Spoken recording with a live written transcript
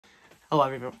Hello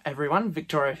everyone,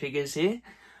 Victoria Figures here.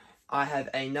 I have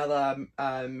another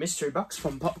mystery box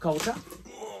from Popcultcha.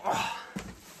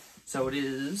 So it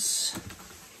is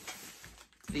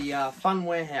the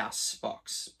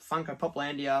Funwarehousebox Funko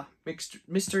Poplandia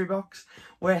mystery box,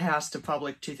 warehouse to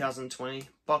public 2020.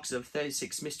 Box of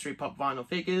 36 mystery pop vinyl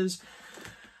figures,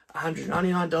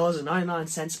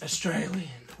 $199.99 Australian.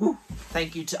 Woo.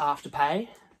 Thank you to Afterpay.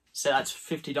 So that's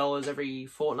 $50 every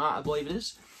fortnight, I believe it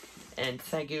is. And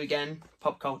thank you again,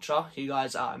 Popcultcha. You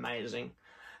guys are amazing.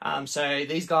 So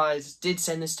these guys did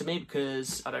send this to me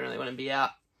because I don't really want to be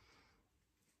out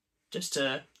just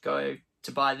to go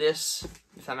to buy this,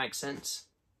 if that makes sense,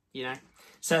 you know.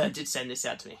 So they did send this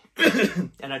out to me.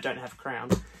 And I don't have a crown.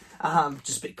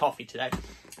 Just a bit coffee today.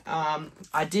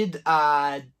 I did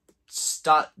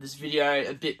start this video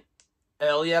a bit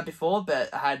earlier before,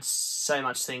 but I had so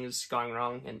much things going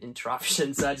wrong and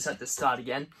interruptions, so I just had to start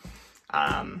again.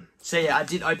 So yeah, I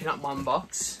did open up one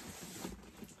box.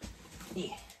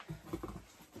 Yeah.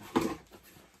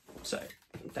 So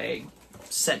they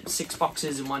sent 6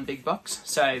 boxes in one big box.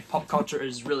 So Popcultcha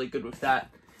is really good with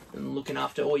that and looking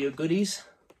after all your goodies.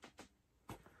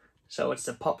 So it's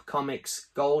the Pop Comics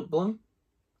Goldblum.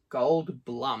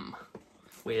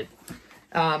 Weird.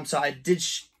 So I did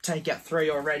take out 3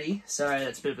 already, so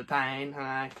that's a bit of a pain.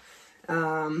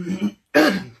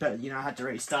 But you know, I had to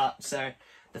restart. So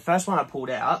the first one I pulled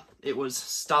out, it was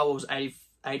Star Wars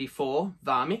 84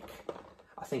 Varmic.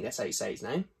 I think that's how you say his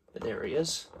name, but there he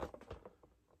is.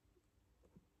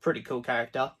 Pretty cool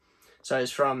character. So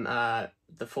it's from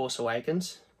The Force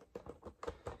Awakens.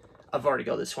 I've already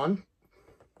got this one.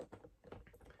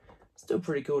 Still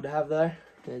pretty cool to have though.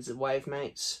 There's the Wave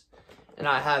Mates. And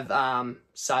I have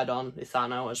Sidon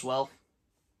Ithano as well.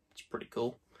 It's pretty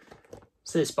cool.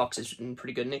 So this box is in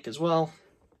pretty good nick as well.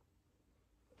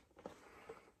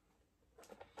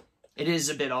 It is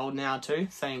a bit old now too.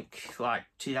 Think like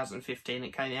 2015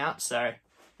 it came out. So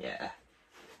yeah.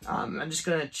 I'm just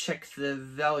going to check the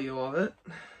value of it.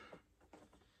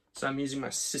 So I'm using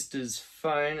my sister's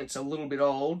phone. It's a little bit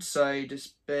old, so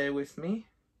just bear with me.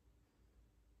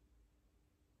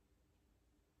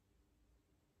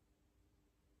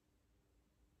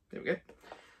 There we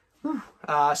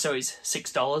go. So he's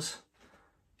 $6.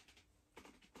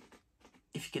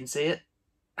 If you can see it.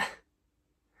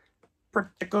 Pretty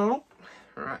cool.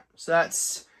 Alright, so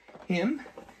that's him.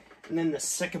 And then the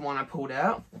second one I pulled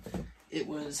out, it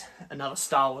was another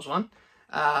Star Wars one.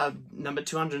 Number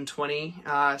 220,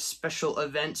 special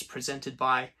events presented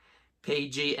by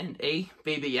PG&E,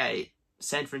 BB-8,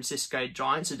 San Francisco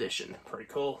Giants edition. Pretty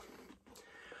cool.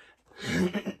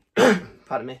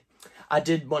 Pardon me. I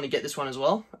did want to get this one as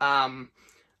well. I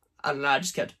don't know, I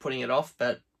just kept putting it off,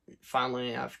 but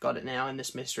finally I've got it now in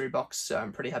this mystery box, so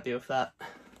I'm pretty happy with that.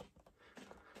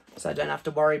 So I don't have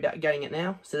to worry about getting it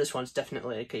now. So this one's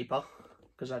definitely a keeper,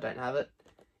 because I don't have it.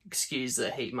 Excuse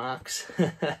the heat marks.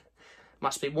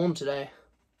 Must be warm today.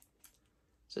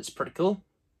 So it's pretty cool.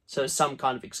 So it's some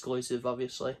kind of exclusive,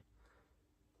 obviously.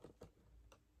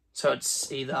 So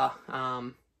it's either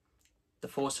the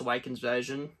Force Awakens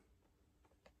version,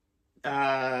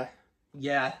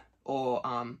 yeah, or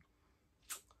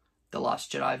the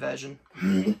Last Jedi version.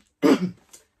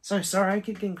 So sorry, I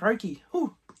keep getting croaky.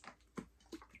 Whew.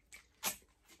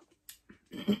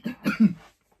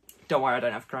 Don't worry, I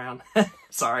don't have a crown.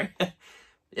 Sorry.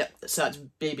 Yep, so that's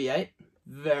BB-8.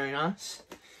 Very nice.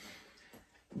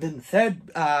 Then the third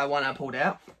one I pulled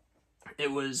out,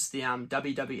 it was the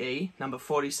WWE number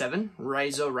 47,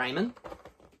 Razor Ramon.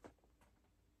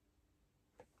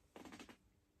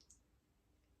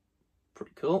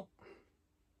 Pretty cool.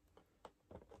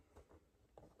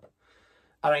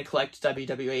 I don't collect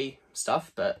WWE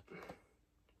stuff, but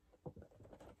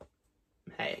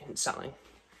hey, it's something.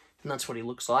 And that's what he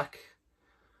looks like.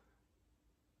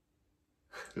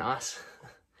 Nice.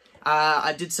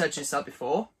 I did search this up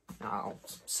before. I'll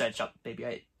search up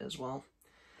BB-8 as well.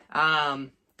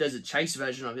 There's a chase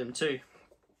version of him too.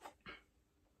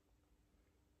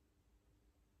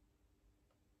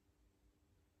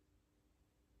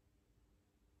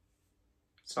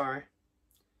 Sorry.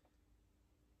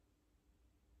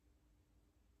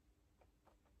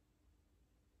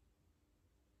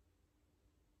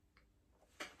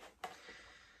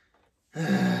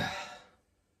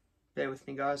 Bear with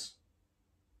me, guys.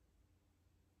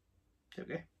 There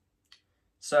we go.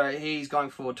 So he's going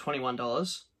for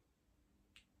 $21.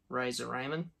 Razor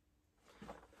Ramon.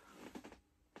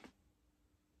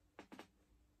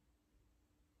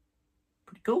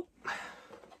 Pretty cool.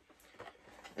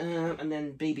 And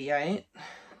then BB-8.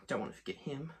 Don't want to forget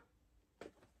him.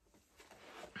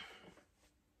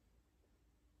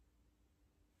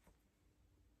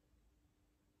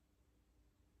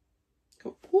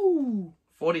 Woo!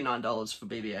 $49 for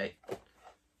BB-8.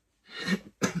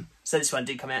 So this one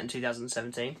did come out in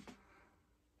 2017.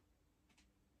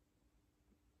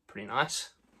 Pretty nice.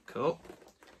 Cool.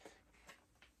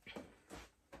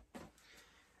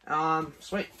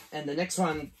 Sweet. And the next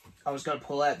one I was going to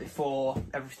pull out before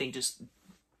everything just,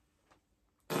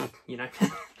 you know.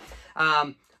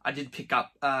 I did pick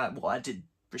up, well, I did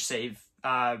receive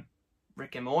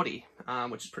Rick and Morty,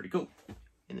 which is pretty cool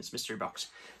in this mystery box.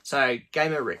 So,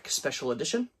 Gamer Rick Special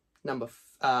Edition, number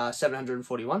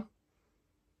 741.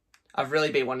 I've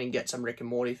really been wanting to get some Rick and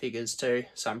Morty figures too,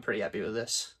 so I'm pretty happy with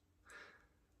this.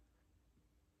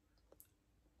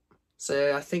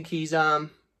 So, I think he's,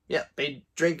 yeah, been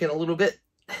drinking a little bit.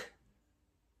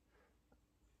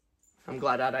 I'm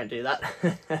glad I don't do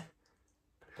that.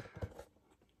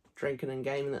 Drinking and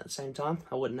gaming at the same time.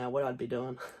 I wouldn't know what I'd be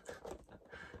doing.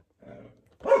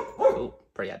 Cool.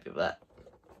 Pretty happy with that.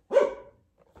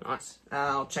 Nice.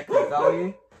 I'll check the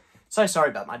value. So sorry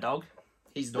about my dog.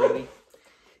 He's naughty.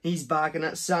 He's barking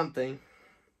at something.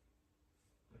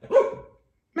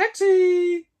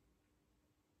 Maxie!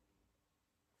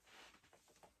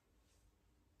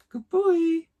 Good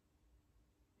boy.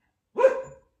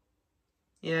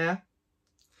 Yeah.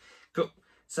 Cool.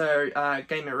 So,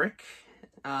 Gamer Rick.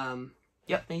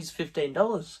 Yep, he's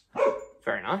 $15.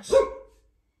 Very nice.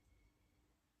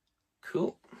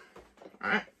 Cool.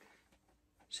 Alright.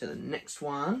 So the next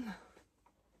one.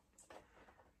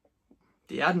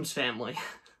 The Addams Family.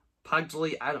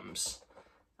 Pugsley Addams.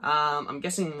 I'm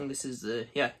guessing this is the,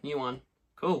 yeah, new one.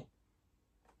 Cool.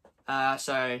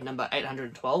 So number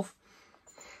 812.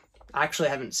 I actually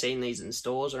haven't seen these in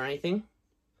stores or anything.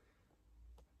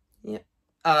 Yep.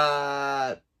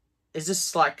 Is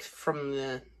this like from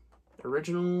the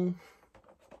original?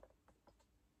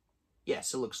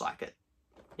 Yes, it looks like it.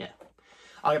 Yeah.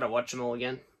 I gotta watch them all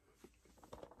again.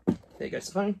 There goes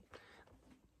the phone.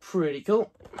 Pretty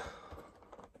cool.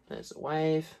 There's the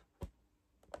wave.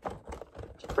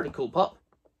 It's a pretty cool pop.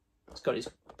 It's got his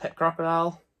pet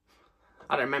crocodile.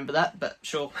 I don't remember that, but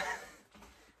sure.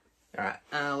 Alright,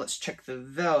 let's check the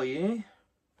value.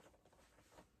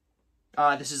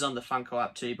 This is on the Funko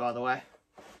app too, by the way.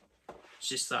 It's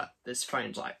just that this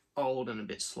phone's like old and a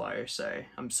bit slow, so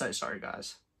I'm so sorry,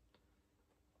 guys.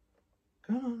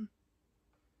 Come on.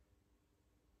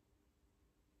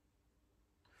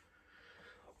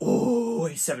 Oh,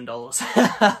 he's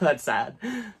 $7. That's sad.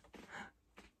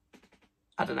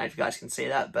 I don't know if you guys can see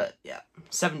that, but yeah,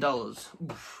 $7.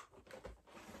 Oof.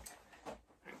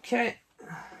 Okay,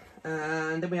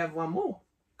 and then we have one more.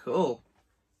 Cool.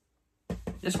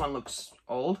 This one looks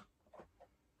old.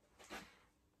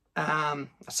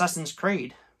 Assassin's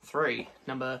Creed 3,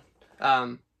 number,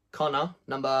 Connor,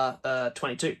 number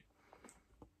 22.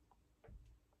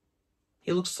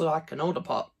 He looks like an older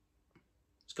pop.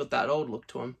 He's got that old look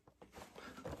to him.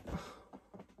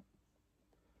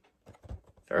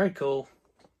 Very cool.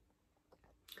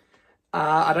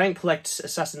 I don't collect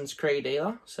Assassin's Creed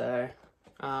either, so,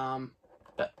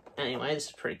 but anyway, this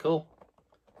is pretty cool.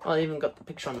 I even got the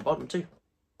picture on the bottom too.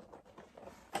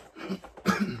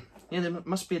 Yeah, there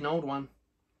must be an old one.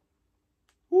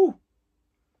 Woo!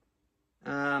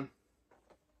 Because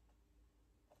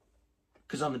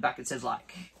on the back it says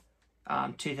like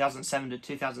 2007 to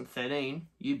 2013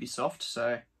 Ubisoft,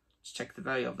 so let's check the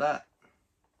value of that.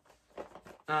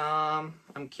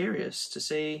 I'm curious to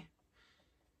see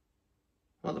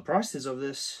what the price is of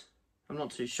this. I'm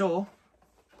not too sure,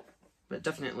 but it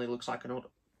definitely looks like an old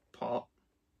pop.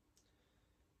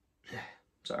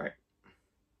 Sorry.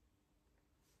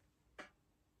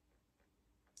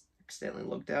 Accidentally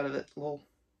logged out of it, lol.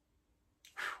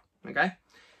 Okay.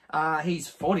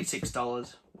 He's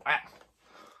 $46. Wow.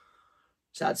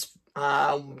 So that's,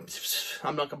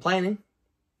 I'm not complaining.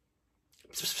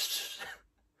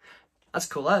 That's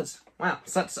cool as. Wow.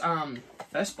 So that's,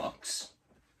 first box.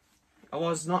 I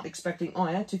was not expecting, oh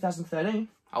yeah, 2013.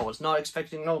 I was not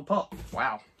expecting an old pop.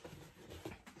 Wow.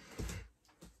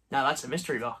 Now that's a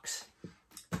mystery box.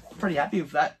 Pretty happy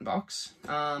with that box.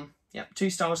 Yep, 2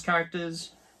 Star Wars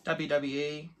characters,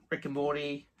 WWE, Rick and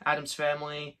Morty, Addams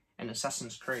Family, and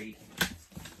Assassin's Creed.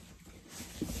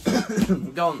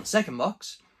 We'll go on the second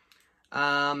box.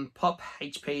 Pop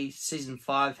HP Season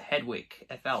 5 Hedwig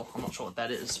FL. I'm not sure what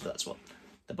that is, but that's what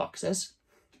the box says.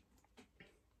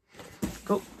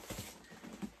 Cool.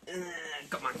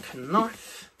 Got my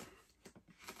knife.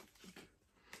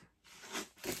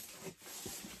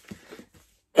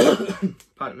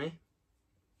 Pardon me.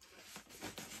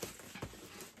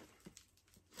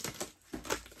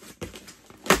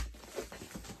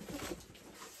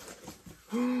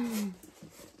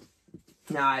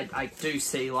 Now I do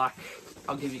see like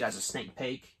I'll give you guys a sneak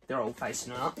peek. They're all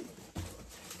facing up.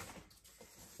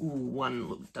 Ooh,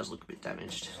 one does look a bit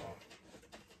damaged.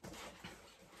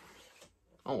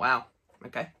 Oh, wow.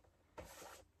 Okay.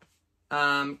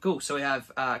 Cool. So we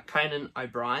have Conan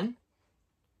O'Brien.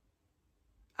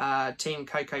 Team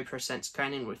Coco presents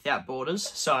Conan Without Borders.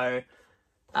 So,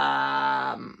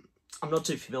 I'm not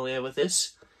too familiar with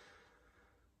this.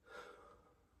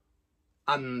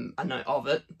 I know of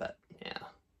it, but yeah.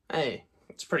 Hey,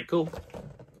 it's pretty cool.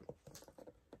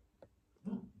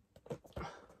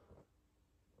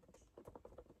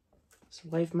 Some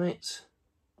wave mates.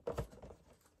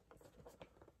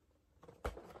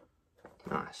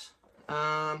 Nice.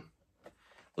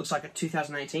 Looks like a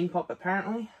 2018 pop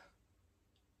apparently.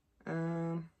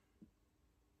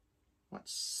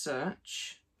 Let's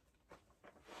search.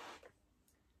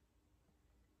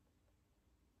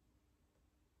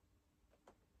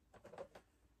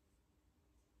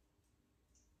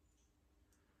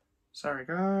 Sorry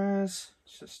guys,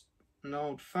 it's just an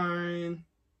old phone.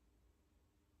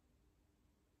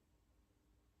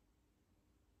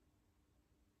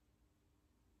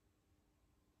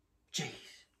 Jeez.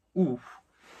 Ooh.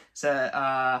 So,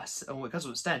 oh, it goes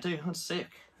with a stand too. That's sick.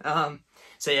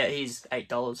 So yeah, he's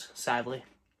 $8, sadly.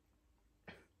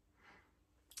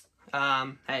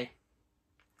 Hey,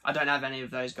 I don't have any of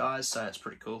those guys, so it's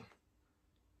pretty cool.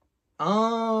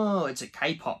 Oh, it's a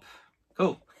K-pop.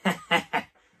 Cool.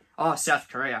 Oh, South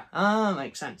Korea. Oh,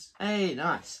 makes sense. Hey,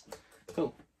 nice.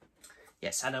 Cool.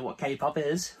 Yes, I know what K-pop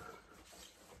is.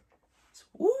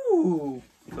 Ooh,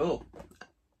 cool.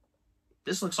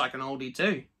 This looks like an oldie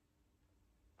too.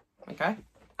 Okay.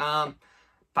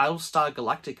 Battlestar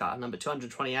Galactica, number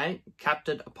 228,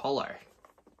 Captain Apollo.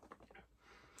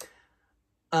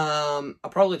 I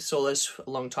probably saw this a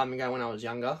long time ago when I was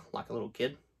younger, like a little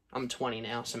kid. I'm 20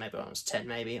 now, so maybe when I was 10,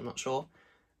 maybe, I'm not sure.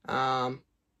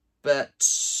 But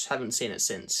haven't seen it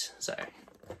since, so.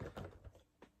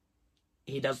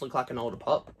 He does look like an older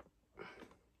pop.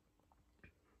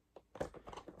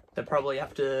 They probably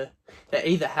have to, they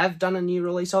either have done a new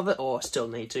release of it or still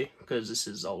need to, because this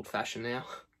is old fashioned now.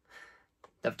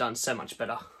 They've done so much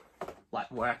better,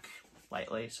 like, work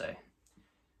lately, so.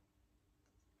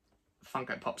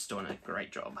 Funko Pop's doing a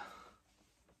great job.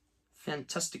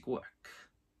 Fantastic work.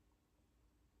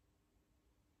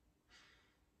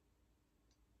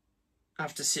 I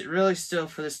have to sit really still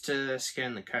for this to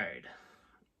scan the code.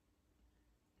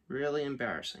 Really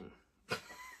embarrassing.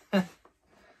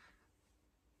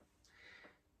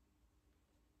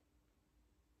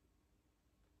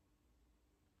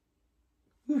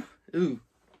 Ooh.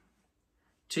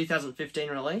 2015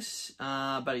 release,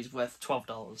 but he's worth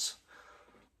 $12.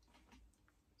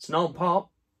 It's an old pop,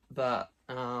 but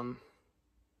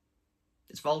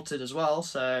it's vaulted as well,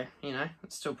 so, you know,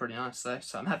 it's still pretty nice though,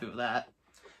 so I'm happy with that.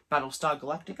 Battlestar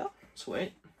Galactica,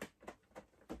 sweet.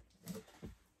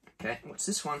 Okay, what's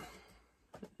this one?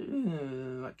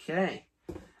 Ooh, okay.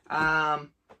 A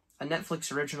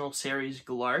Netflix original series,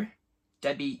 Glow.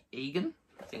 Debbie Egan,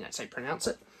 I think that's how you pronounce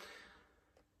it.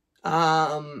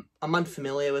 I'm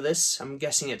unfamiliar with this. I'm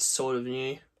guessing it's sort of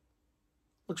new.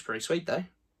 Looks pretty sweet though.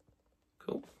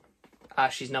 Cool.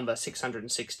 She's number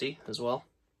 660 as well.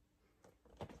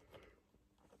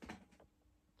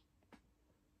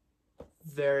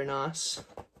 Very nice.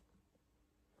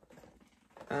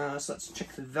 So let's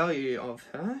check the value of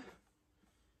her.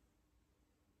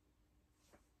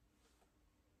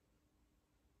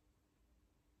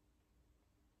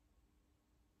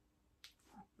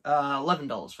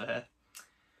 $11 for her.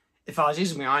 If I was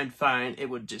using my own phone, it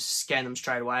would just scan them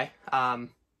straight away.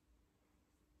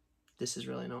 This is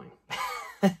really annoying.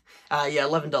 Yeah,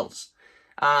 $11.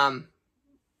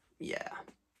 Yeah.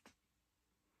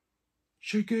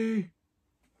 Shaky.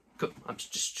 Cool. I'm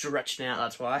just stretching out,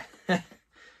 that's why.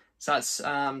 So that's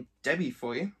Debbie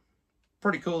for you.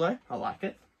 Pretty cool though. I like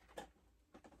it.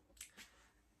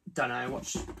 Don't know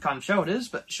what kind of show it is,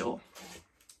 but sure.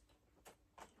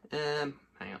 Hang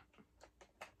on.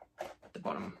 The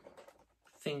bottom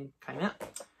thing came out.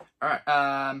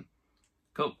 Alright,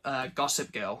 cool.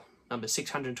 Gossip Girl, number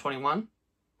 621.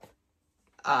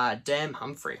 Dan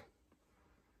Humphrey.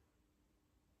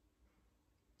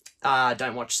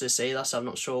 Don't watch this either, so I'm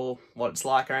not sure what it's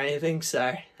like or anything,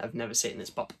 so I've never seen this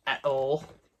pop at all.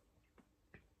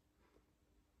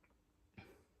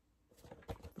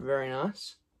 Very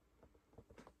nice.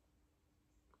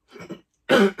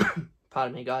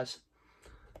 Pardon me, guys.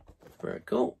 Very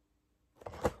cool.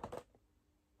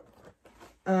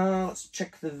 Let's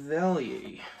check the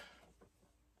value.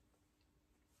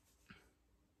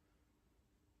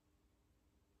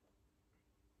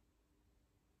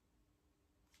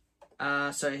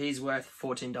 So he's worth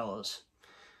 $14.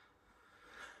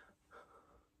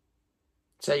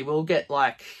 So you will get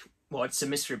like, well, it's a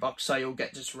mystery box, so you'll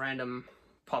get just random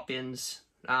pop-ins.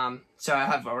 So I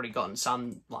have already gotten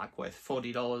some like worth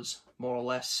 $40 more or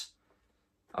less.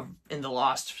 In the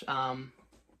last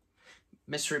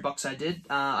mystery box I did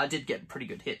get pretty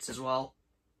good hits as well.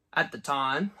 At the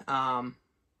time, I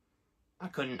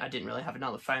didn't really have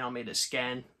another phone on me to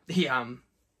scan the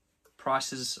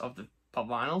prices of the pop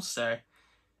vinyls, so,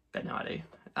 but now I do.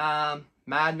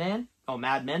 Madmen,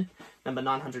 number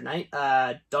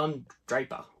 908, Don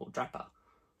Draper, or Draper.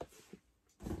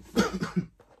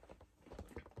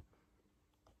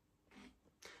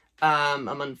 I'm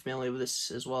unfamiliar with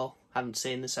this as well. Haven't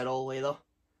seen this at all either.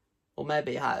 Or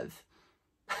maybe I have.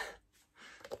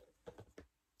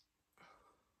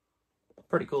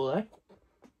 Pretty cool though.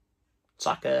 It's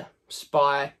like a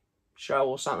spy show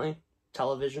or something.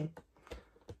 Television.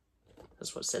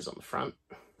 That's what it says on the front.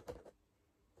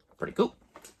 Pretty cool.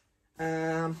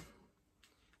 Let's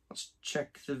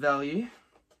check the value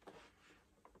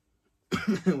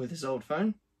with this old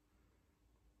phone.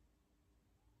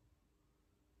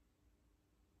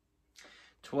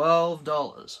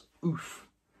 $12. Oof.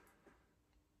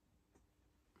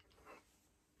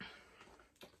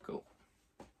 Cool.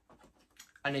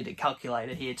 I need a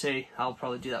calculator here too. I'll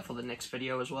probably do that for the next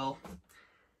video as well.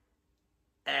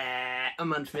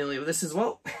 I'm unfamiliar with this as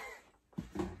well.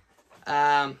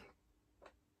 The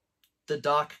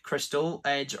Dark Crystal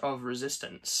Age of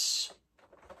Resistance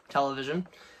television.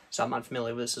 So I'm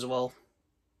unfamiliar with this as well.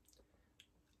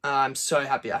 I'm so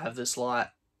happy I have this light,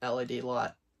 LED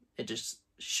light. It just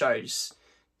shows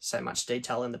so much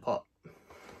detail in the pop.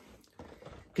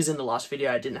 Because in the last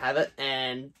video I didn't have it,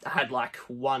 and I had like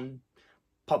one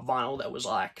pop vinyl that was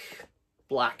like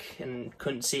black and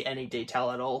couldn't see any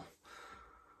detail at all.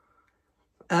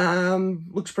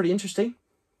 Looks pretty interesting.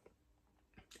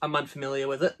 I'm unfamiliar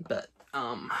with it, but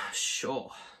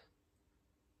sure.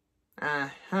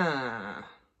 Oh,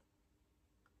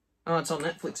 it's on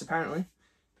Netflix apparently.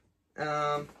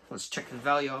 Let's check the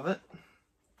value of it.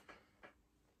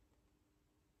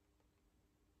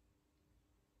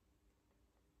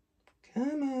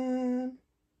 Come on.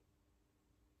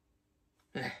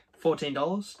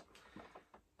 $14.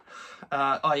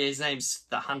 Oh yeah, his name's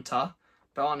the Hunter,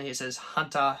 but on here it says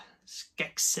Hunter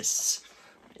Skeksis.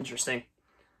 Interesting.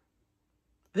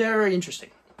 Very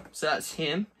interesting. So that's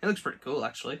him. He looks pretty cool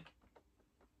actually.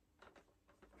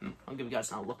 I'll give you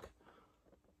guys another look.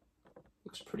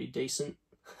 Looks pretty decent.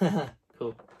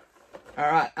 Cool.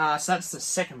 Alright, so that's the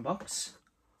second box.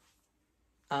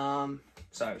 So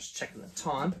I was checking the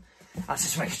time. I was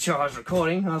just making sure I was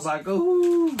recording. I was like,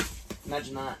 ooh,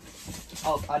 imagine that.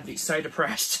 Oh, I'd be so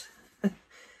depressed.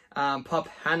 Pop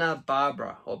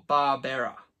Hanna-Barbera, or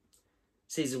Barbera.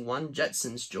 Season 1,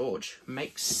 Jetsons George.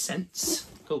 Makes sense.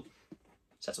 Cool.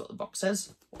 So that's what the box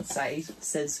says. Or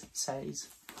says.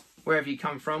 Wherever you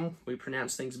come from, we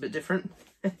pronounce things a bit different.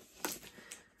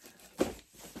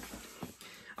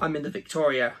 I'm in the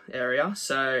Victoria area,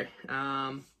 so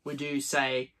we do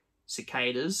say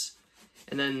cicadas.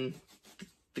 And then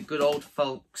the good old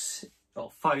folks,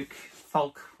 or folk,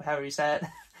 however you say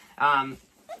it,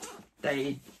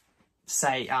 they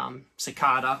say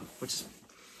cicada, which is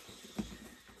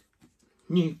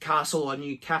Newcastle or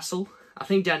Newcastle. I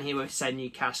think down here we say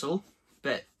Newcastle,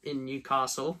 but in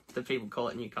Newcastle, the people call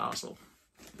it Newcastle.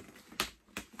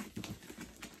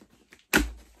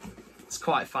 It's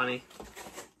quite funny.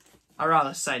 I'd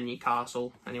rather say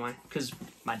Newcastle anyway, because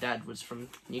my dad was from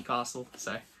Newcastle,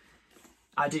 so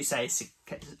I do say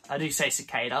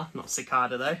cicada, not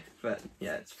cicada though. But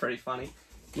yeah, it's pretty funny.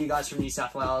 You guys from New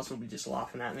South Wales will be just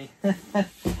laughing at me.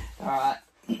 Alright,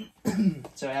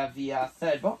 so we have the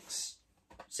third box.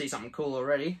 See something cool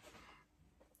already.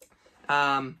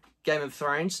 Game of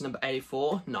Thrones, number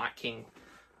 84, Night King.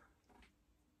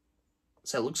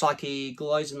 So it looks like he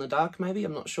glows in the dark, maybe?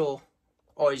 I'm not sure.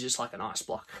 Or he's just like an ice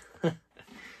block.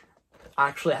 I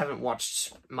actually haven't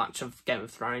watched much of Game of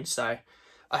Thrones, so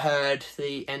I heard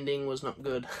the ending was not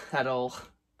good at all.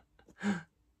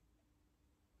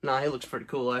 No, he looks pretty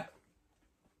cool though.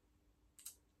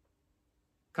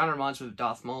 Kind of reminds me of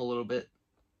Darth Maul a little bit.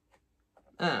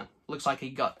 Looks like he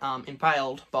got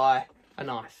impaled by a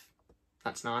knife.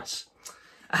 That's nice.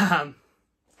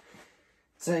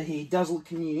 So he does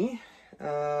look new.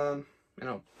 And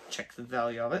I'll check the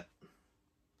value of it.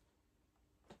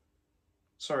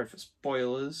 Sorry for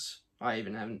spoilers. I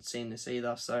even haven't seen this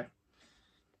either, so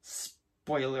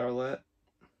spoiler alert.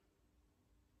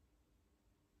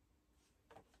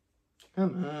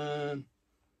 Come on.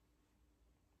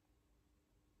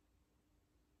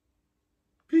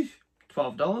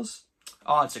 $12.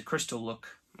 Oh, it's a crystal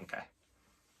look. Okay.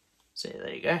 So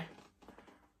there you go.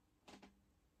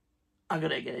 I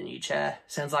gotta get a new chair.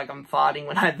 Sounds like I'm farting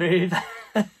when I move.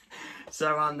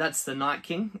 So that's the Night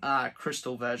King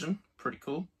crystal version. Pretty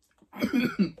cool.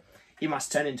 He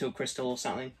must turn into a crystal or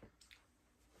something.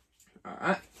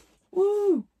 Alright.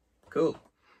 Woo! Cool.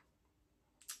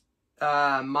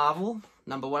 Marvel,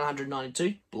 number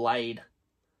 192, Blade.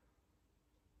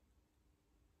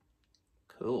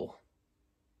 Cool.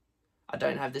 I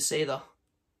don't have this either.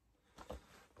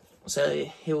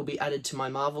 So he will be added to my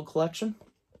Marvel collection.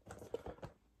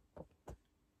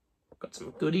 Got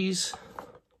some goodies.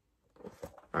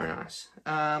 Very nice.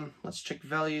 Let's check the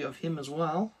value of him as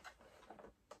well.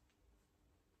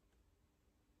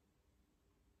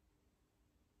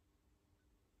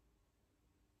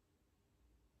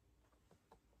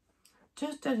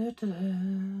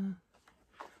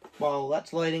 While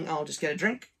that's loading, I'll just get a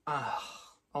drink.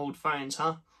 Old phones,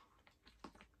 huh?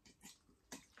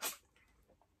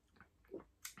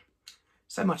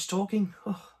 So much talking.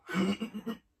 Oh.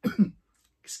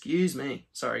 Excuse me.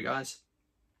 Sorry, guys.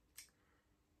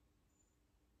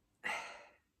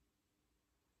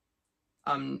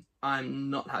 I'm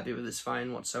not happy with this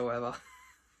phone whatsoever.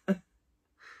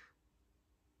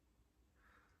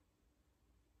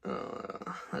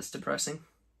 That's depressing.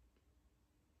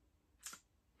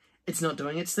 It's not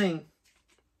doing its thing.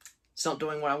 It's not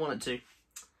doing what I want it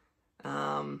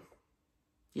to.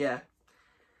 Yeah.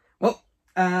 Well,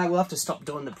 we'll have to stop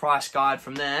doing the price guide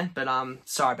from there, but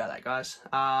sorry about that, guys.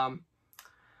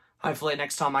 Hopefully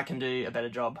next time I can do a better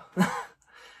job.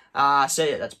 So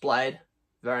yeah, that's Blade.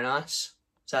 Very nice.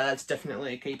 So that's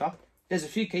definitely a keeper. There's a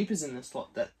few keepers in this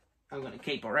lot that I'm going to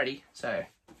keep already, so...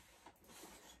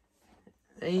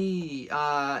 Hey,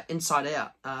 Inside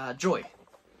Out, Joy.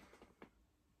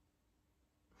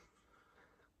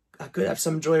 I could have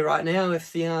some joy right now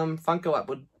if the Funko app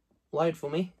would load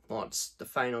for me. Well, it's the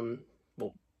phone on...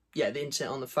 Well, yeah, the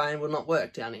internet on the phone will not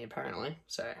work down here, apparently,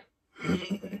 so...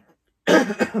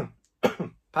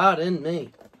 Pardon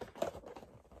me.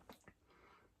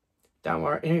 Don't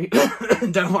worry.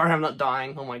 Don't worry, I'm not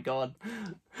dying. Oh my god.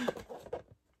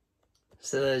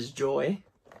 So there's Joy.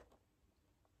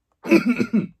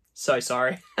 So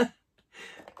sorry.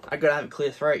 I gotta have a clear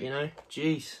throat, you know.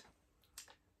 Jeez.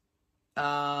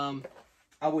 I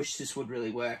wish this would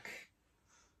really work.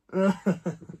 Yeah,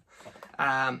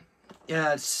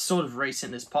 it's sort of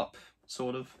recent as Pop,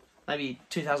 sort of. Maybe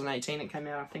 2018 it came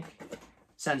out, I think.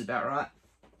 Sounds about right.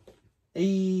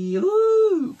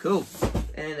 Ooh, cool.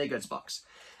 And there goes box.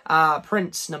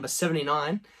 Prince number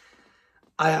 79.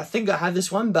 I think I have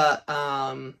this one, but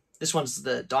this one's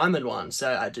the diamond one,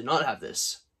 so I do not have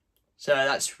this. So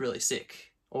that's really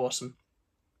sick. Awesome.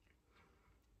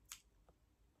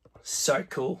 So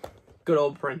cool. Good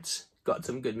old Prince. Got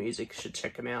some good music. Should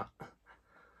check him out.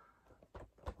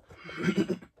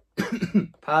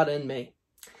 Pardon me.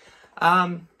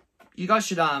 You guys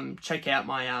should check out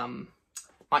my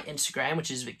my Instagram,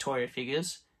 which is Victoria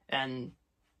Figures, and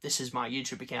this is my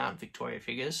YouTube account, Victoria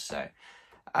Figures. So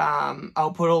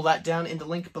I'll put all that down in the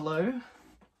link below.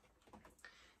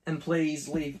 And please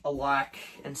leave a like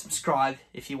and subscribe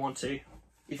if you want to.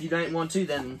 If you don't want to,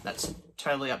 then that's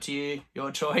totally up to you,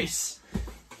 your choice.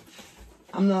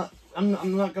 I'm not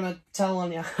gonna tell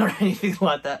on you or anything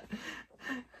like that.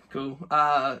 Cool.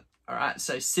 Alright,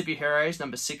 so Superheroes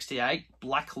number 68,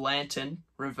 Black Lantern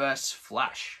Reverse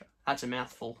Flash. That's a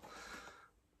mouthful.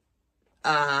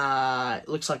 It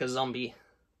looks like a zombie.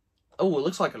 Oh, it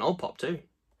looks like an old Pop too.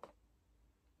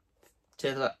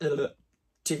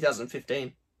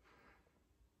 2015.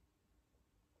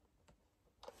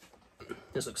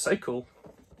 This looks so cool.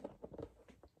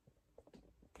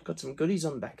 Got some goodies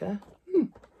on the back there.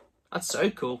 That's so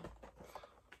cool.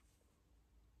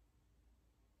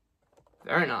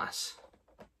 Very nice.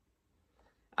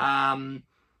 I'm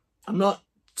not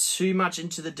too much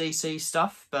into the DC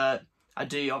stuff, but I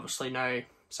do obviously know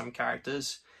some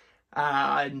characters.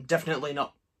 I definitely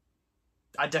don't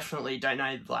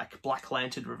know like Black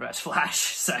Lantern Reverse Flash,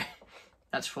 so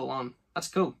that's full on. That's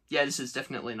cool. Yeah, this is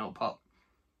definitely an old Pop.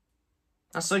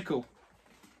 That's so cool.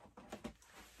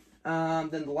 Then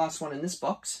the last one in this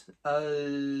box,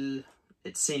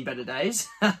 it's seen better days.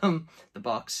 The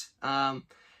box.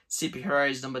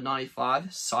 Superheroes number 95,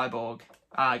 Cyborg.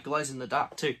 Glows in the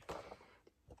dark too.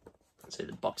 See,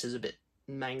 the box is a bit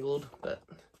mangled, but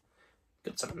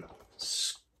got some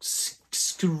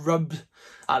scrub.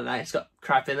 I don't know, it's got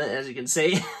crap in it, as you can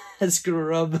see.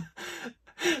 Scrub.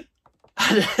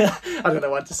 I don't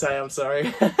know what to say, I'm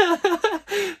sorry.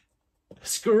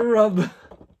 Scrub.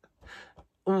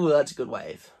 Oh, that's a good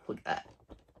wave. Look at that.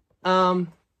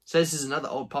 So this is another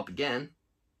old Pop again.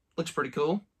 Looks pretty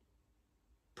cool.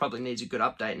 Probably needs a good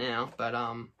update now, but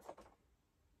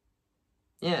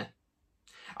yeah.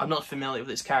 I'm not familiar with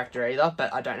this character either,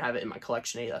 but I don't have it in my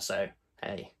collection either, so,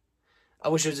 hey. I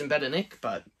wish it was in better nick,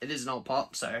 but it is an old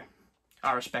pop, so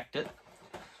I respect it.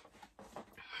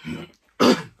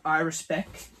 I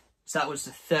respect. So that was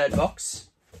the 3rd box.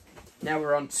 Now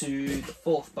we're on to the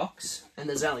 4th box, and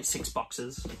there's only 6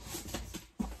 boxes.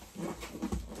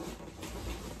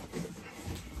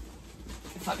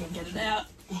 If I can get it out.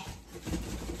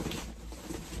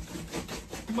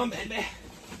 Come on, baby.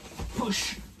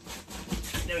 Push.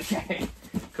 There we go.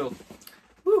 Cool.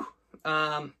 Woo.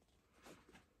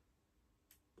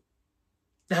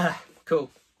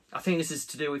 Cool. I think this is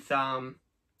to do with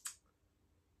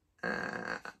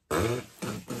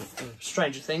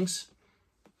Stranger Things,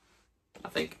 I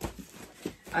think.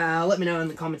 Let me know in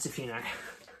the comments if you know.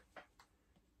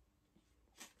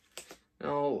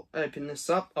 I'll open this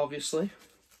up, obviously.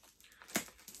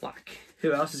 Like,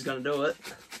 who else is going to do it?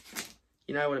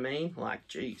 You know what I mean? Like,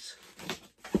 jeez.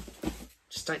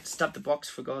 Just don't stub the box,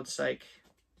 for God's sake.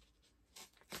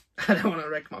 I don't want to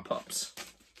wreck my pops.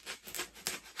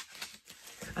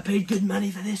 I paid good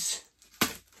money for this.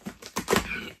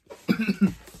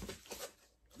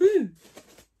 Woo.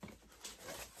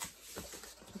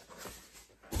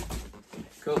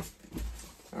 Cool.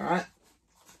 Alright.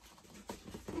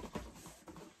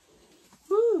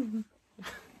 Woo.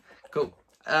 Cool.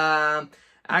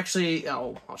 Actually,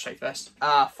 I'll show you first.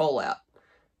 Fallout.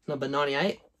 Number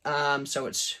 98. So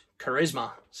it's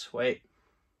Charisma. Sweet.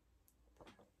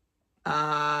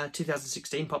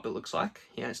 2016 pop, it looks like.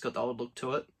 Yeah, it's got the old look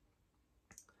to it.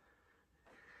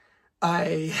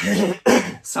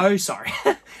 So sorry.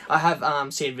 I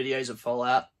have seen videos of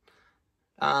Fallout.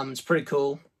 It's pretty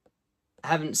cool. I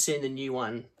haven't seen the new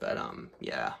one, but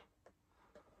yeah.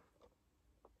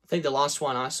 I think the last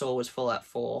one I saw was Fallout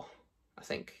 4, I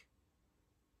think.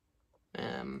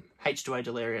 H2O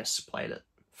Delirious played it.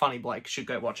 Funny Blake, should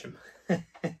go watch him.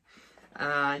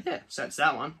 Yeah, so it's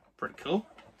that one. Pretty cool.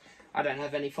 I don't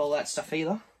have any Fallout stuff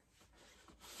either.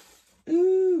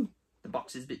 Ooh. The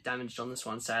box is a bit damaged on this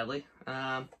one, sadly.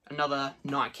 Another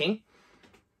Night King.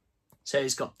 So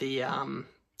he's got the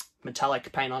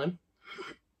metallic paint on him.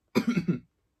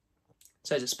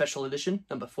 So it's a special edition,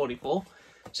 number 44.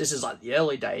 So this is like the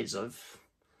early days of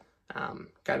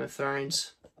Game of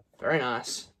Thrones. Very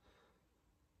nice.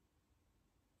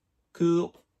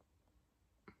 Cool.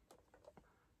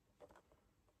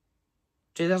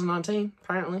 2019,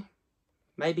 apparently.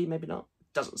 Maybe, maybe not.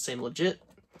 Doesn't seem legit.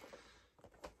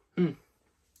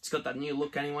 It's got that new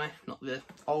look anyway, not the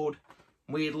old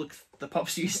weird look the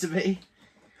pops used to be.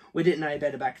 We didn't know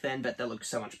better back then, but they look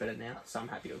so much better now, so I'm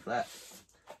happy with that.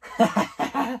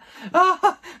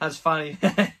 That's funny.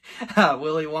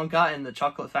 Willy Wonka in the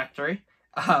Chocolate Factory.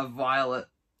 Violet.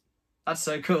 That's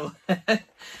so cool.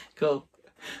 Cool.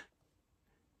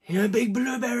 You're a big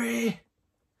blueberry.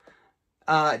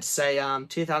 It's a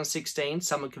 2016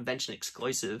 Summer Convention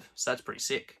exclusive, so that's pretty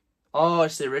sick. Oh,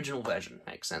 it's the original version.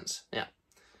 Makes sense. Yeah.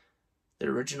 The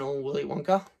original Willy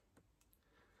Wonka.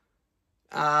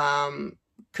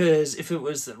 Because if it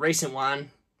was the recent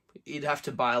one, you'd have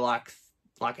to buy like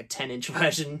a 10-inch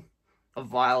version of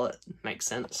Violet. Makes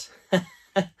sense.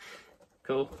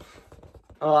 Cool.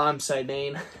 Oh, I'm so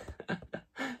mean.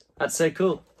 That's so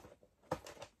cool.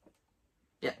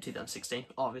 Yeah, 2016,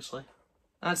 obviously.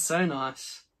 That's so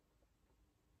nice.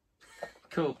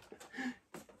 Cool.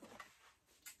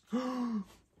 Oh,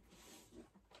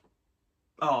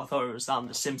 I thought it was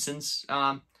The Simpsons.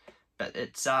 But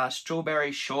it's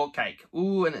Strawberry Shortcake.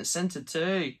 Ooh, and it's scented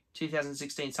too.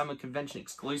 2016 Summer Convention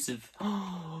exclusive.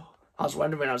 Oh, I was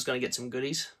wondering when I was going to get some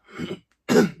goodies.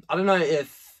 I don't know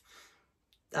if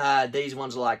these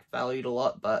ones are like valued a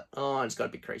lot, but oh, it's got a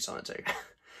big crease on it too.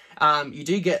 You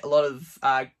do get a lot of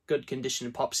good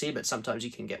condition pops here, but sometimes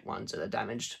you can get ones that are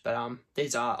damaged. But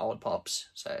these are old pops,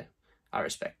 so I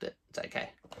respect it. It's okay.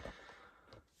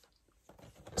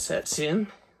 So it's in.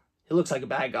 It looks like a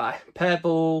bad guy.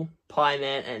 Purple, Pie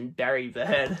Man, and Barry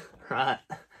Bird. Right.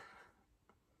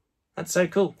 That's so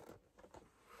cool.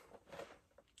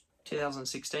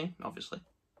 2016, obviously.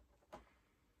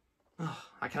 Oh,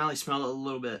 I can only smell it a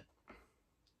little bit.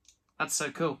 That's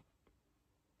so cool.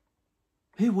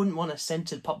 Who wouldn't want a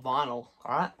scented pop vinyl,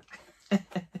 alright?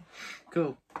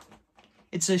 Cool.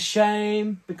 It's a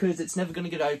shame because it's never going to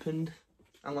get opened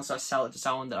unless I sell it to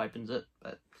someone that opens it.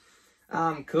 But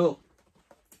cool.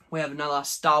 We have another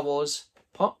Star Wars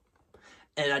pop,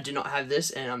 and I do not have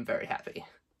this, and I'm very happy.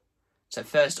 So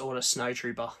First Order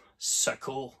Snowtrooper, so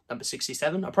cool. Number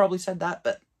 67. I probably said that,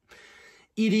 but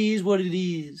it is what it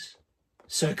is.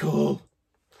 So cool.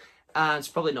 It's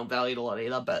probably not valued a lot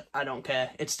either, but I don't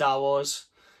care. It's Star Wars,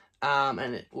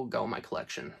 and it will go in my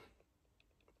collection.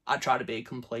 I try to be a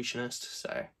completionist,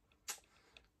 so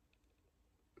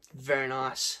very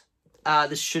nice.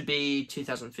 This should be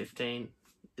 2015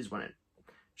 is when it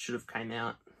should have came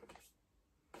out.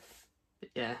 But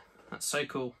yeah, that's so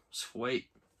cool. Sweet.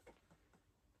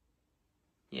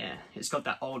 Yeah, it's got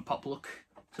that old pop look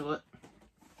to it.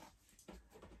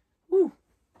 Woo,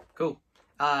 cool.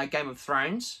 Game of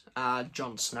Thrones,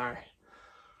 Jon Snow.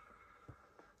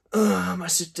 My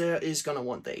sister is gonna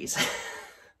want these.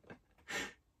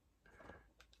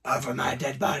 Over my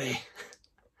dead body.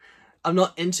 I'm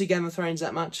not into Game of Thrones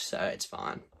that much, so it's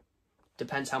fine.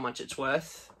 Depends how much it's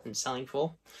worth and selling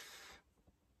for.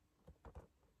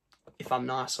 If I'm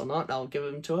nice or not, I'll give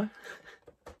them to her.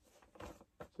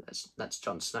 That's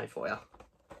Jon Snow for you.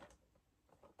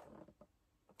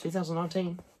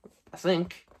 2019, I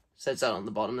think. Says that on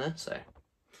the bottom there, so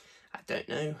I don't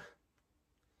know.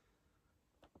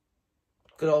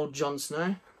 Good old Jon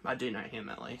Snow. I do know him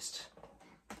at least.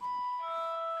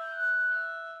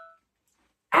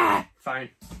 Phone.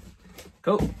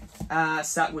 Cool.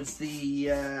 So that was the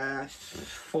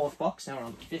 4th box. Now we're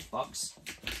on the 5th box.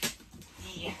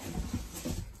 Yeah.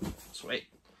 Sweet.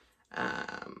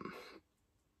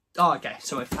 Oh, okay.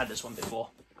 So we've had this one before.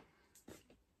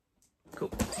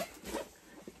 Cool.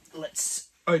 Let's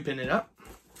open it up.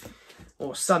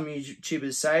 Or some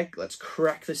YouTubers say, let's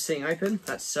crack this thing open.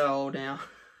 That's so old now.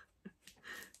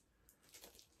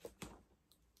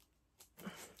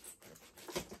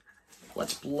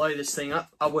 Let's blow this thing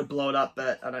up. I would blow it up,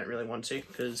 but I don't really want to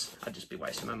because I'd just be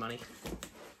wasting my money.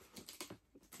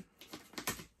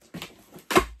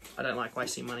 I don't like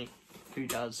wasting money. Who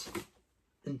does?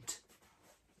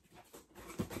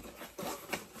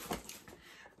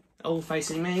 All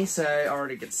facing me, so I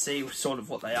already get to see sort of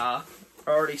what they are.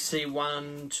 I already see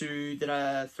 1, 2,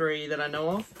 3 that I know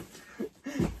of.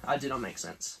 I do not make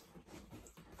sense.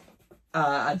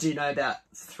 I do know about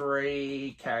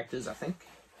 3 characters, I think.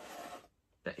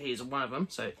 But here's one of them.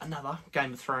 So another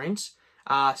Game of Thrones.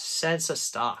 Sansa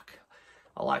Stark.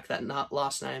 I like that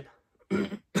last name.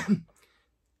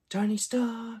 Tony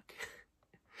Stark.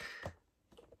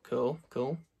 Cool,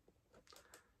 cool.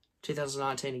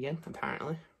 2019 again,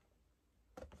 apparently.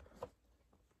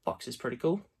 Box is pretty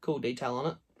cool. Cool detail on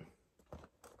it.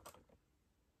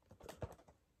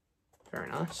 Very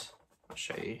nice. I'll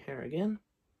show you here again.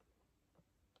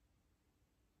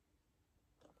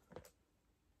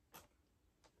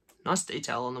 Nice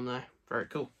detail on them though. Very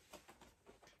cool.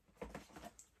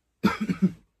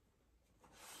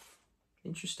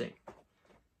 Interesting.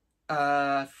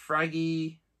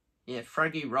 Fraggy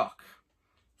Rock.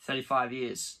 35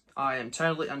 years. I am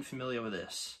totally unfamiliar with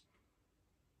this.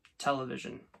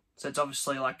 Television. So it's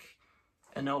obviously like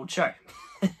an old show.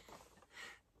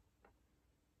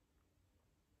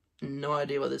 No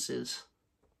idea what this is.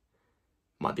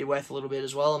 Might be worth a little bit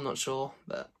as well, I'm not sure,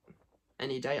 but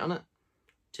any date on it?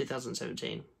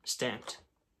 2017. Stamped.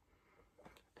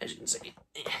 As you can see.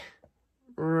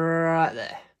 Right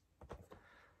there.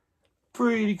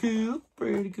 Pretty cool,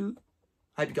 pretty cool.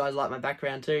 Hope you guys like my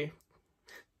background too.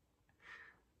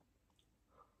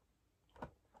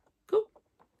 Cool.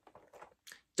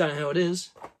 Don't know who it is.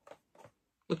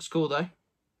 Looks cool though.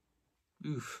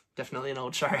 Oof, definitely an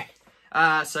old show.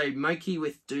 So Moki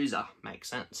with Doozer makes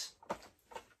sense.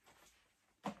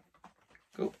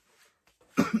 Cool.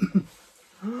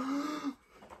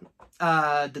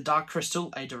 The Dark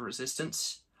Crystal, Age of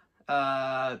Resistance.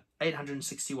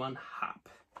 861 harp.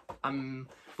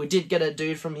 We did get a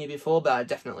dude from here before, but I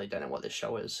definitely don't know what this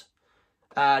show is.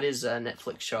 It is a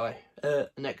Netflix show. A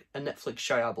Netflix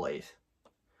show, I believe.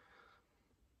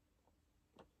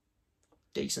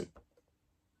 Decent.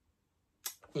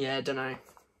 Yeah, I don't know.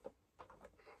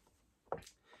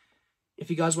 If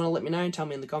you guys want to let me know, tell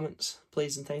me in the comments,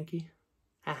 please and thank you.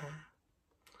 Haha.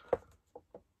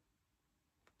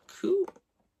 Cool.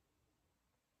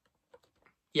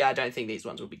 Yeah, I don't think these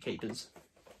ones will be keepers.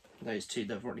 Those two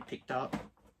they've already picked up.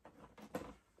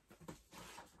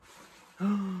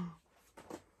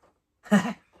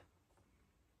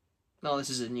 Oh, this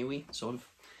is a newie, sort of.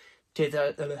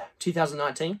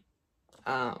 2019.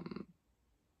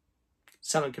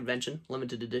 Summer Convention,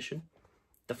 limited edition.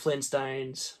 The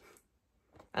Flintstones.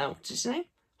 What's his name?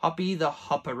 Hoppy the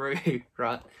Hopperoo,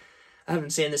 right. I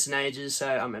haven't seen this in ages, so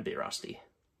I'm a bit rusty.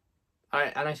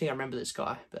 I don't think I remember this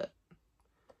guy, but...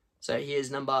 So here's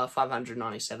number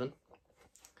 597.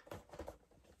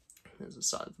 There's the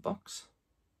side of the box.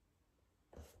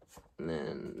 And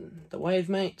then the Wave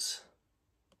Mates.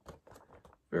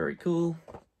 Very cool.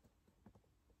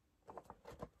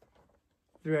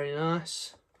 Very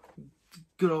nice.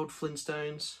 Good old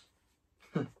Flintstones.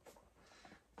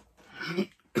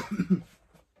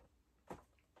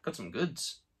 got some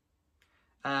goods.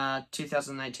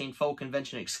 2018 Fall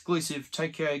Convention exclusive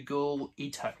Tokyo Ghoul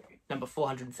Ito, number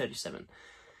 437.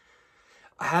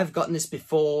 I have gotten this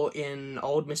before in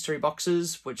old mystery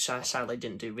boxes, which I sadly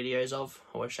didn't do videos of.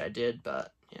 I wish I did,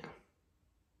 but yeah.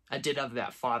 I did have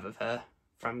about 5 of her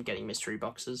from getting mystery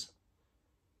boxes.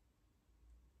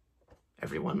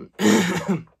 Everyone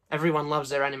loves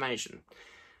their animation.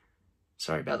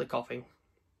 Sorry about the coughing.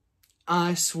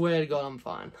 I swear to God I'm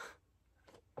fine.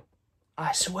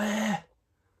 I swear.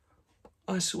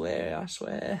 I swear.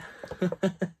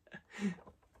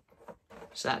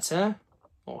 So that's her,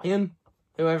 or him,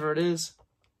 whoever it is.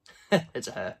 It's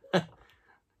a her.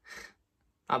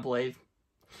 I believe.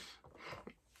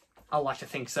 I like to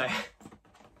think so.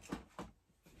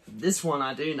 This one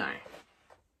I do know.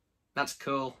 That's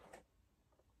cool.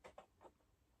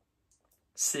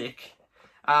 Sick.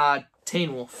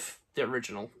 Teen Wolf, the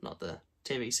original, not the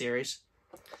TV series.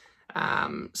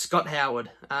 Scott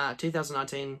Howard,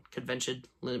 2019 Convention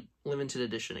Limited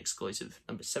Edition exclusive,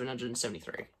 number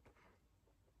 773.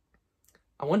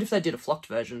 I wonder if they did a flocked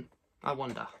version. I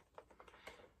wonder.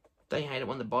 They hate it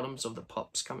when the bottoms of the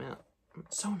pops come out.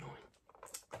 It's so annoying.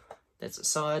 That's the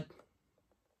side.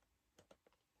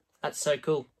 That's so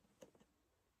cool.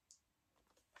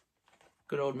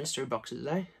 Good old mystery boxes,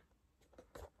 eh?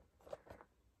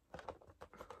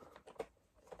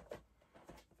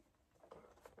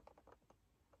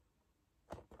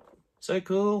 So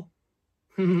cool.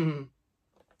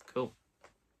 Cool.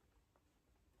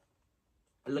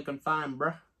 Looking fine,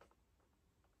 bruh.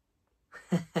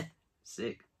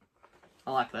 Sick.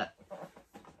 I like that.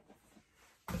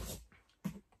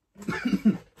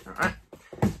 Alright.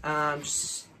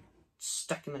 Just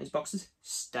stacking those boxes.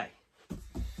 Stay.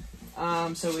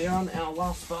 So we're on our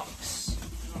last box.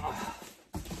 Oh.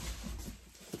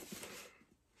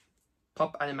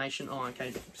 Pop animation. Oh,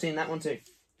 okay. Seen that one too.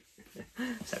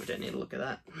 So we don't need to look at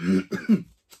that.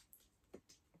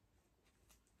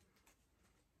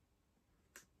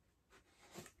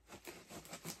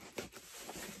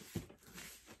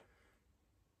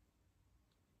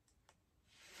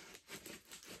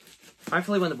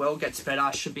 Hopefully when the world gets better,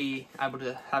 I should be able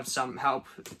to have some help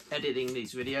editing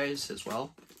these videos as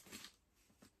well.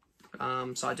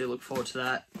 So I do look forward to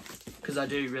that, because I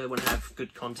do really want to have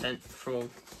good content for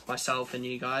myself and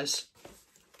you guys.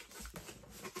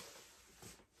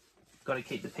 Got to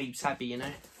keep the peeps happy, you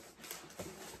know.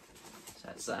 So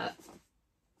that's that.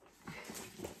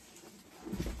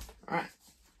 Alright,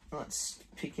 let's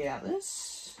pick out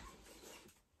this.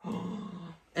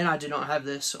 And I do not have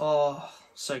this. Oh,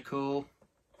 so cool.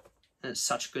 And it's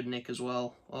such good nick as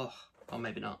well. Oh, or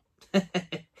maybe not. No,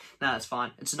 that's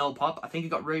fine. It's an old pop. I think it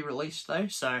got re-released though,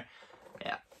 so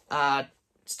yeah.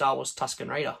 Star Wars Tusken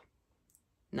Raider,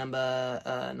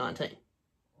 number 19.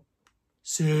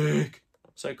 Sick.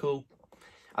 So cool.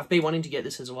 I've been wanting to get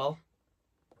this as well,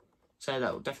 so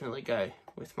that will definitely go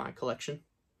with my collection.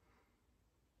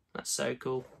 That's so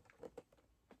cool.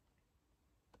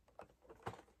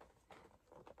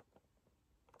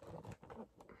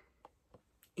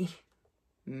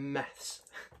 Maths.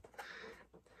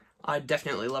 I'd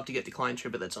definitely love to get the Klein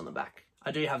Tribute that's on the back.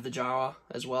 I do have the Jara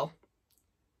as well.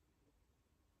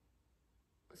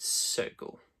 It's so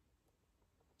cool.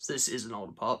 So this is an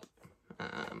older pop.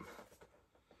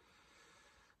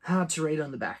 Hard to read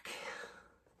on the back.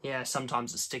 Yeah,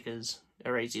 sometimes the stickers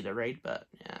are easy to read, but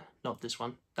yeah, not this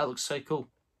one. That looks so cool.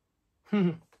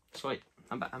 Sweet.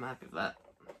 I'm happy with that.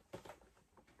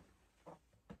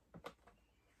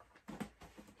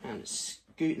 And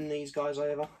scooting these guys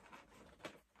over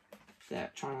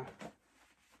without trying to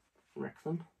wreck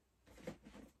them.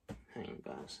 Hang on,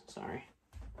 guys. Sorry.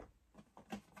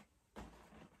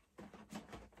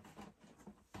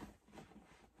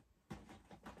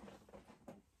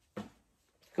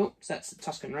 Cool. So that's the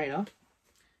Tusken Raider.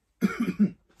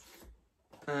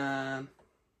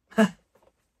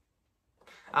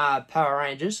 Power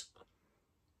Rangers.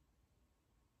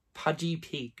 Pudgy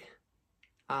Pig.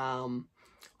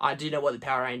 I do know what the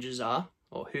Power Rangers are,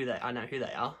 or I know who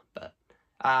they are, but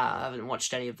I haven't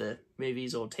watched any of the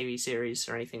movies or TV series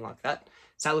or anything like that.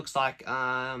 So it looks like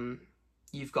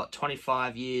you've got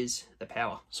 25 years the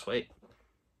power. Sweet.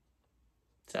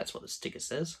 So that's what the sticker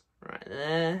says right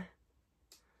there.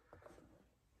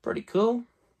 Pretty cool.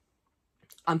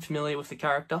 Unfamiliar with the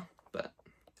character, but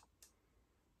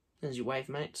there's your wave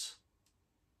mates.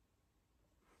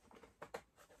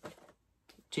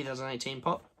 2018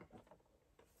 pop.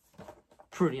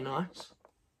 Pretty nice.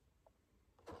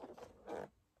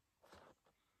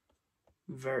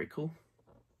 Very cool.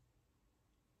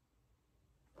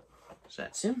 So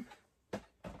that's him.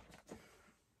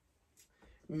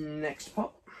 Next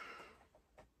pop.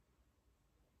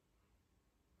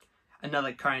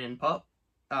 Another Conan pop.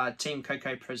 Team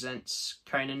Coco presents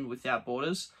Conan Without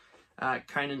Borders.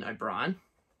 Conan O'Brien.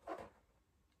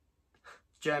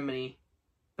 Germany.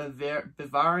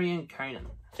 Bavarian Conan.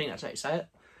 I think that's how you say it.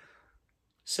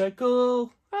 So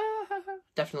cool.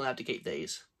 Definitely have to keep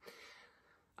these.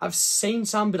 I've seen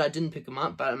some, but I didn't pick them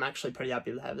up, but I'm actually pretty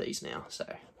happy to have these now, so.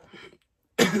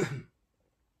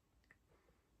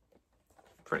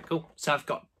 Pretty cool. So I've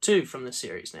got 2 from the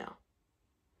series now.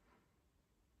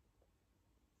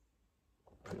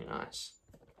 Pretty nice.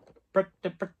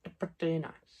 Pretty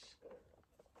nice.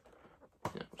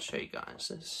 I'll show you guys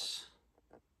this.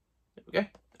 There we go.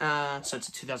 So it's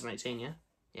a 2018, yeah?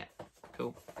 Yeah,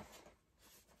 cool.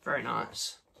 Very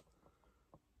nice.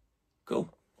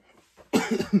 Cool.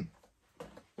 I'm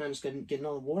just going to get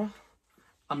another water.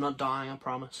 I'm not dying, I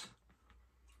promise.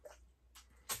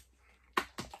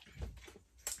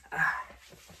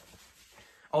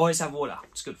 Always have water.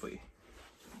 It's good for you.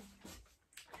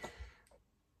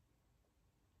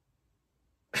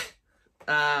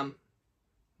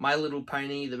 My Little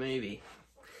Pony, the movie.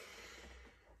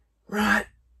 Right.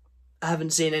 I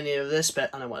haven't seen any of this, but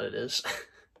I know what it is.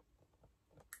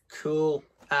 Cool.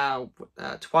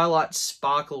 Twilight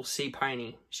Sparkle Sea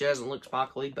Pony. She doesn't look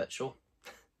sparkly, but sure.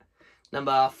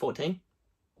 Number 14.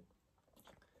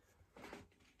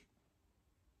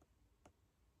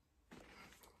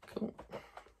 Cool.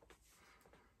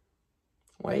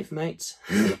 Wave Mates.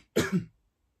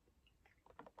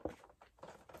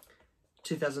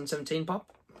 2017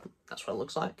 pop. That's what it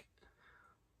looks like.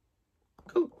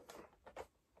 Cool.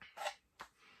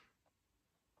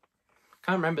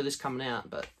 Can't remember this coming out,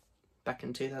 but back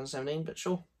in 2017, but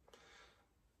sure.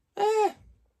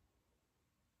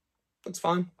 That's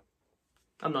fine.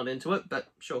 I'm not into it, but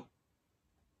sure.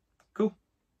 Cool.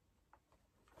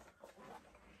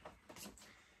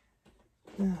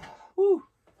 Woo.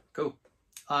 Cool.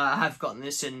 I have gotten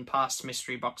this in past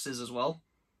mystery boxes as well.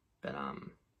 But,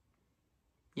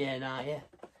 yeah, yeah.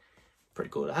 Pretty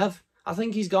cool to have. I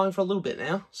think he's going for a little bit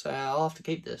now, so I'll have to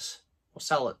keep this. Or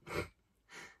sell it.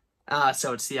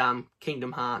 So it's the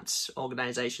Kingdom Hearts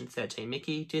Organization 13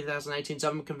 Mickey 2018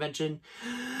 Summer Convention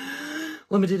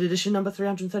Limited Edition number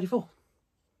 334.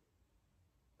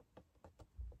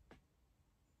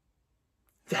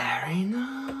 Very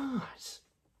nice.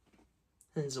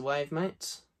 There's the Wave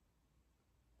Mates.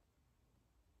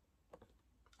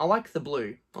 I like the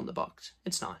blue on the box.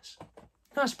 It's nice.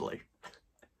 Nice blue.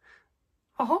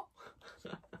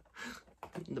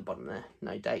 In the bottom there,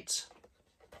 no dates.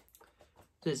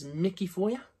 There's Mickey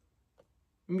for you.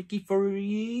 Mickey for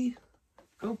you.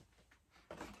 Cool.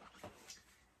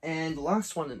 And the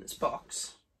last one in this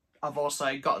box, I've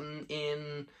also gotten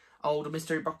in older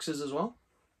mystery boxes as well.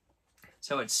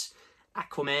 So it's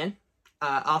Aquaman,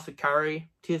 Arthur Curry,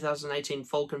 2018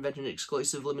 Fall Convention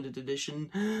Exclusive Limited Edition,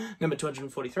 number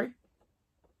 243.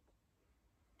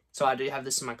 So I do have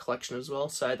this in my collection as well,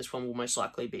 so this one will most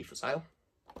likely be for sale.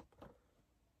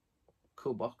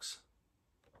 Cool box.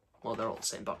 Well, they're all the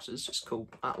same boxes, just cool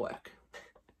artwork.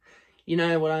 You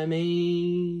know what I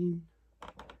mean?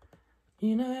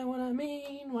 You know what I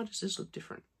mean? Why does this look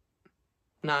different?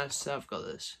 No, so I've got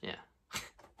this, yeah.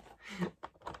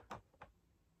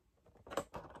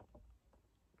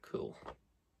 Cool.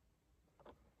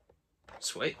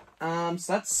 Sweet. So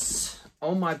that's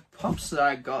all my pops that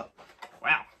I got.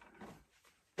 Wow.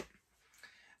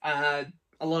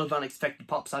 A lot of unexpected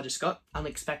pops I just got.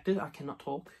 Unexpected, I cannot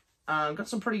talk. Got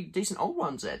some pretty decent old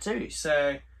ones there too.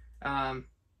 So, yeah,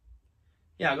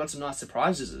 I got some nice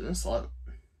surprises in this lot.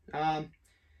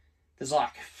 There's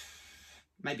like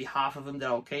maybe half of them that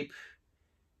I'll keep,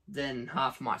 then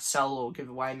half I might sell or give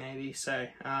away maybe. So,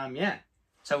 yeah.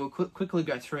 So we'll quickly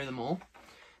go through them all.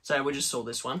 So we just saw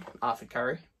this one, Arthur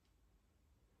Curry.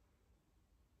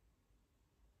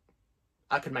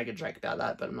 I could make a joke about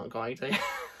that, but I'm not going to.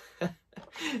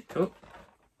 Cool.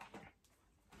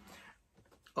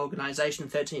 Organization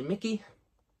 13 Mickey.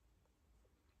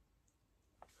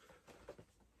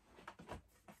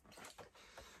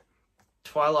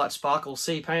 Twilight Sparkle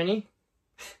Sea Pony.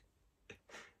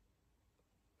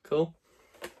 Cool.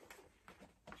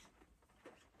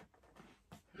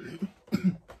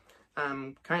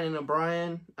 Conan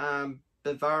O'Brien,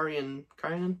 Bavarian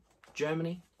Conan,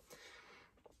 Germany.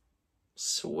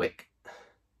 Swick.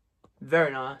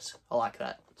 Very nice. I like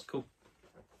that. It's cool.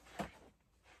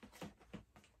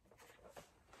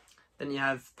 Then you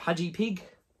have Pudgy Pig.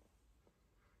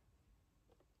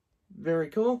 Very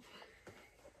cool.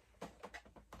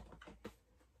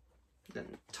 Then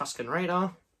Tuscan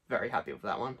Raider. Very happy with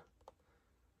that one.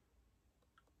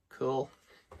 Cool.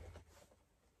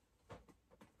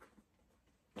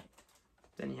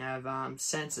 Then you have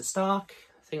Sansa Stark.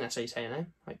 I think that's how you say her name.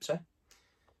 I hope so.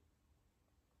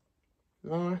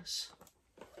 Nice.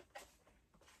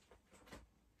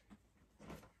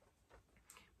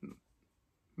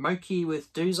 Moki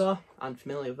with Doozer.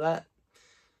 Unfamiliar with that.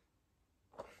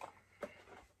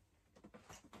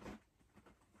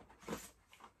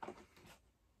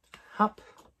 Hup.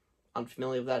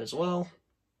 Unfamiliar with that as well.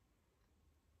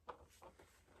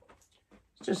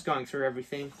 Just going through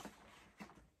everything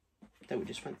that we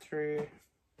just went through.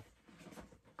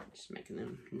 Just making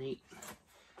them neat.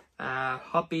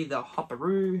 Hoppy the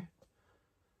Hopperoo.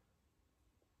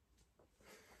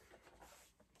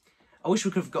 I wish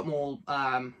we could have got more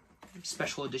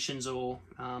special editions or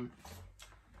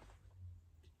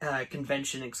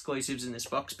convention exclusives in this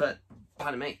box, but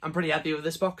pardon me, I'm pretty happy with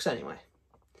this box anyway.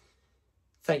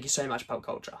 Thank you so much,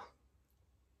 Popcultcha.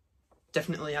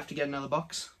 Definitely have to get another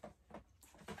box.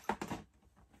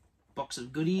 Box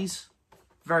of goodies.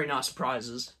 Very nice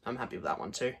prizes. I'm happy with that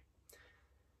one too.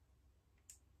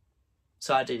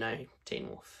 So I do know Teen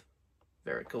Wolf.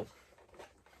 Very cool.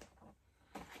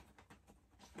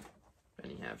 Then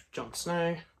you have Jon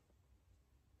Snow.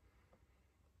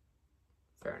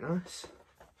 Very nice.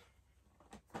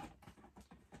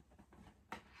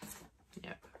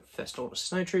 Yep, First Order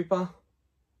Snowtrooper.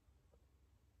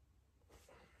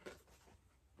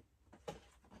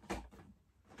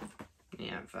 You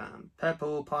have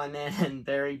Purple Pie Man and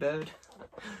Berry Bird.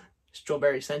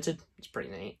 Strawberry scented. It's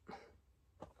pretty neat.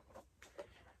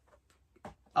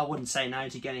 I wouldn't say no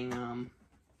to getting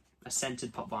a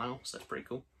scented pop vinyl, so that's pretty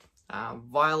cool.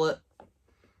 Violet.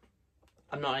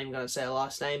 I'm not even going to say her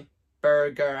last name.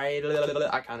 Burger.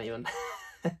 I can't even.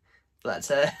 That's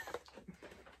her.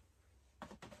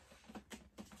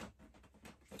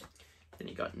 Then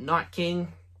you got Night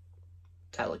King.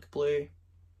 Metallic blue.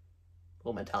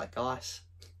 Or metallic ice.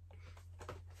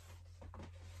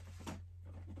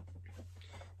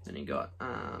 Then you got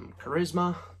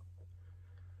Charisma.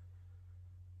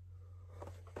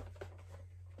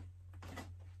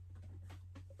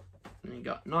 Then you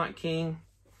got Night King.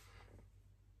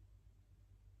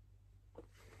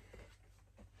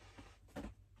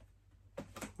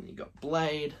 Then you got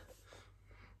Blade.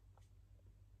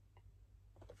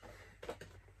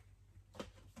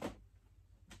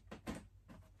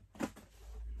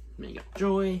 Then you got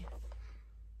Joy.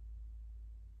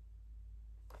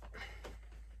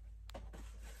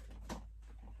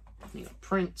 Then you got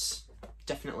Prince.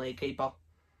 Definitely a keeper.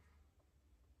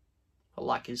 I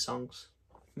like his songs.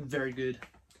 Very good.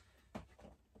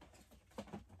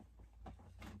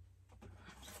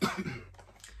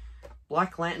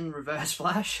 Black Lantern Reverse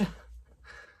Flash.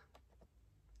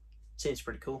 Seems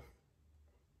pretty cool.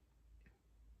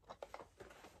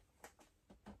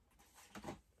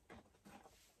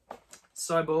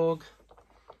 Cyborg.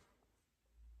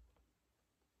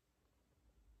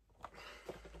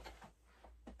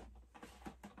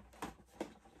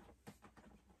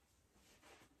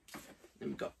 Then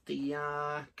we've got the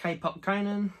K-pop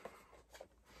Conan.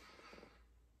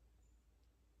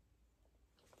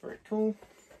 Very cool.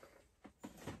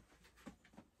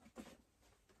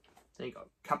 Then you got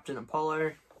Captain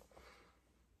Apollo.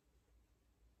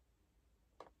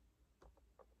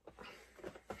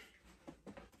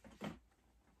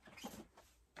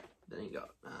 Then you got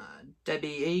Debbie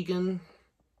Egan.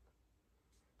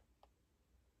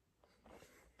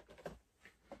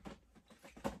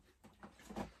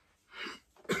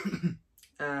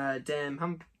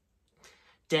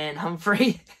 Dan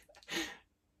Humphrey.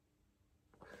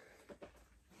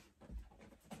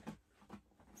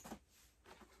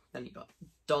 Then you got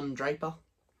Don Draper.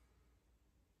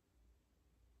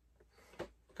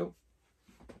 Cool.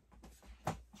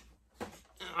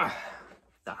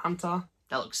 The Hunter.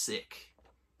 That looks sick.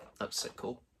 That looks so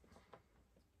cool.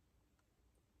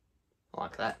 I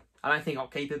like that. I don't think I'll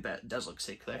keep it, but it does look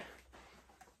sick though.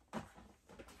 There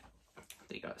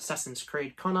you go. Assassin's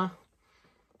Creed Connor.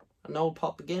 An old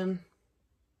pop again.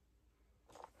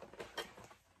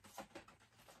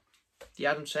 The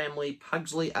Addams Family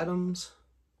Pugsley Adams.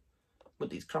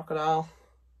 With his crocodile.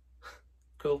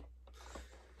 Cool.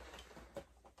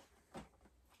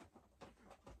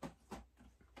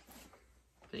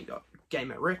 Then you got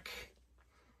Gamer Rick.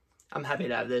 I'm happy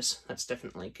to have this. That's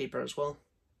definitely a keeper as well.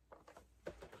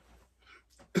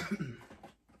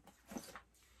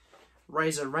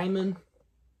 Razor Raymond.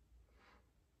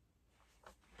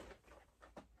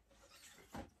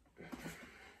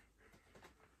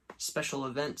 Special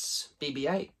Events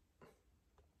BB-8.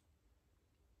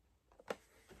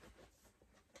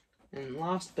 And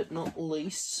last but not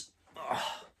least,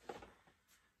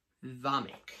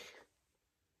 Vamik.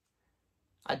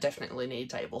 I definitely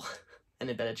need a table. and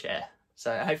a better chair.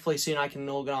 So hopefully soon I can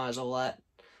organise all that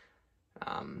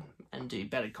and do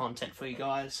better content for you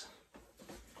guys.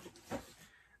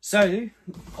 So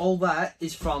all that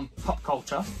is from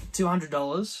Popcultcha,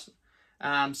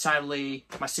 $200. Sadly,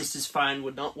 my sister's phone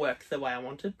would not work the way I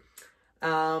wanted.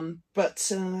 No,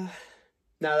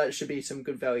 that should be some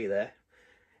good value there.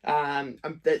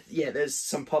 Yeah, there's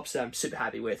some pops that I'm super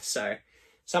happy with, so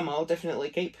some I'll definitely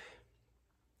keep,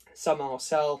 some I'll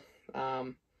sell.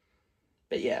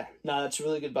 But yeah, no, that's a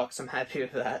really good box. I'm happy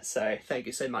with that, so thank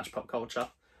you so much, Popcultcha.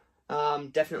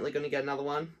 Definitely going to get another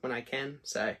one when I can,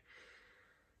 so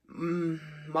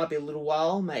might be a little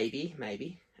while, maybe.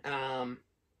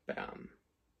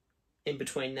 In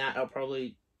between that, I'll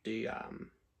probably do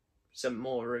some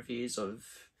more reviews of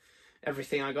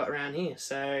everything I got around here.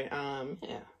 So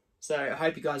yeah, so I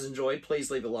hope you guys enjoyed. Please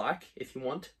leave a like if you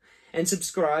want, and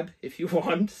subscribe if you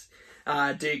want.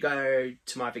 Do go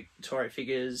to my Victoria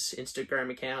Figures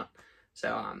Instagram account.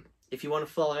 So if you want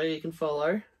to follow, you can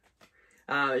follow.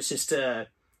 It's just a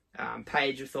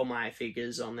page with all my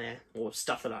figures on there, or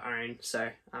stuff that I own. So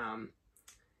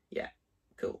yeah,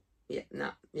 cool. Yeah,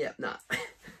 nah.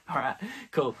 Alright,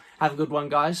 cool. Have a good one,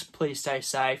 guys. Please stay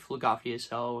safe, look after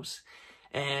yourselves,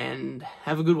 and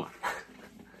have a good one.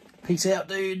 Peace out,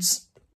 dudes.